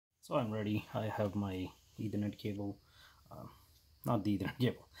So I'm ready. I have my Ethernet cable, not the Ethernet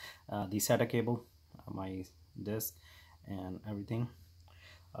cable, the SATA cable, my disk and everything.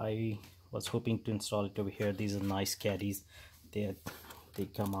 I was hoping to install it over here. These are nice caddies. They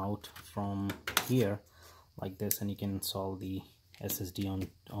come out from here like this, and you can install the SSD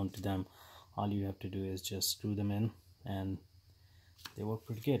onto them. All you have to do is just screw them in, and they work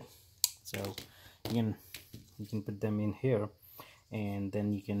pretty good. So you can put them in here, and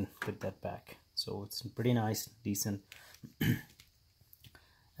then you can put that back. So it's pretty nice, decent.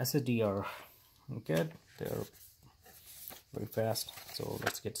 SSD are good. They're very fast. So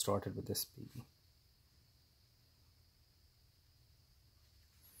let's get started with this baby.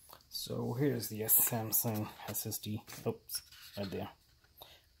 So here's the Samsung SSD. Oops, right there.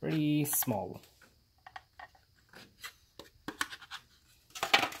 Pretty small.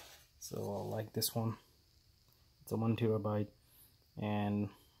 So I like this one. It's a 1 TB, and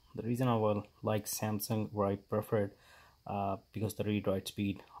the reason I will like Samsung, or I prefer it, because the read-write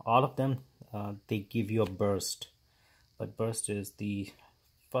speed. All of them, they give you a burst, but burst is the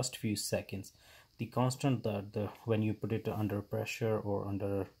first few seconds. The constant, the when you put it under pressure or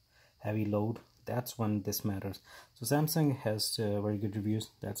under heavy load, that's when this matters. So Samsung has very good reviews.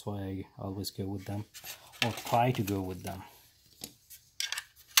 That's why I always go with them, or try to go with them.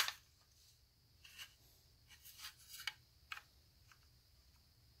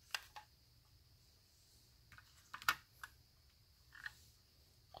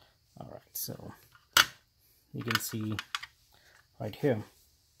 Alright, so you can see right here,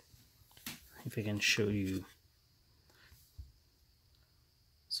 if I can show you.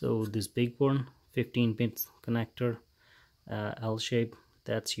 So this big one, 15-pin connector, L shape,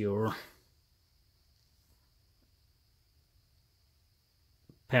 that's your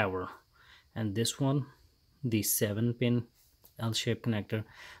power, and this one, the 7-pin L shape connector,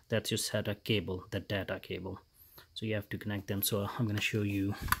 that's your SATA cable, the data cable. So you have to connect them. So I'm going to show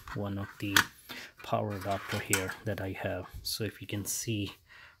you one of the power adapter here that I have. So if you can see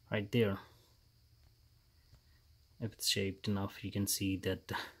right there, if it's shaped enough, you can see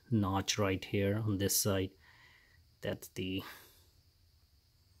that notch right here on this side. That's the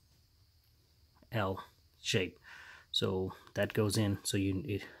L shape. So that goes in. So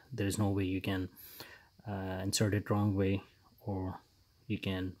there's no way you can insert it wrong way, or you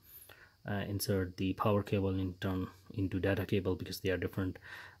can insert the power cable into data cable, because they are different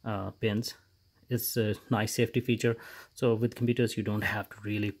pins. It's a nice safety feature. So with computers, you don't have to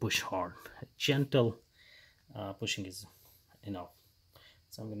really push hard. Gentle pushing is enough.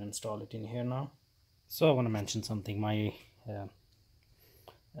 So I'm going to install it in here now. So I want to mention something. My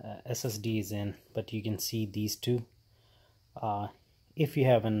SSD is in, but you can see these two. If you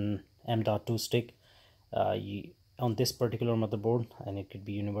have an M.2 stick, on this particular motherboard, and it could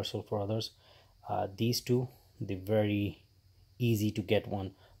be universal for others, these two, the very easy to get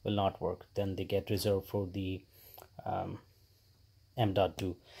one, will not work. Then they get reserved for the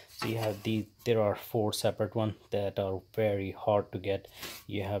M.2. So you have there are 4 separate ones that are very hard to get.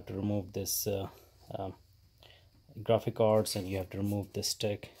 You have to remove this graphic cards, and you have to remove this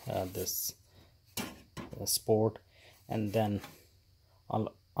stick, this port, and then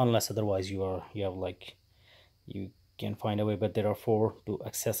unless otherwise you can find a way. But there are 4. To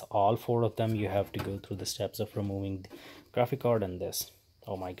access all 4 of them, you have to go through the steps of removing the graphic card and this.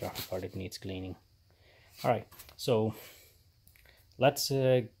 Oh, my graphic card, it needs cleaning. Alright, so let's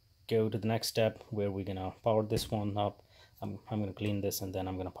go to the next step, where we're gonna power this one up. I'm gonna clean this, and then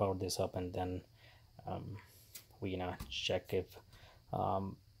I'm gonna power this up, and then we're gonna check if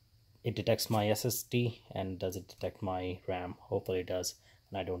it detects my SSD, and does it detect my RAM. Hopefully it does,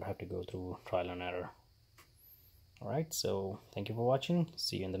 and I don't have to go through trial and error. Alright, so thank you for watching.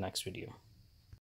 See you in the next video.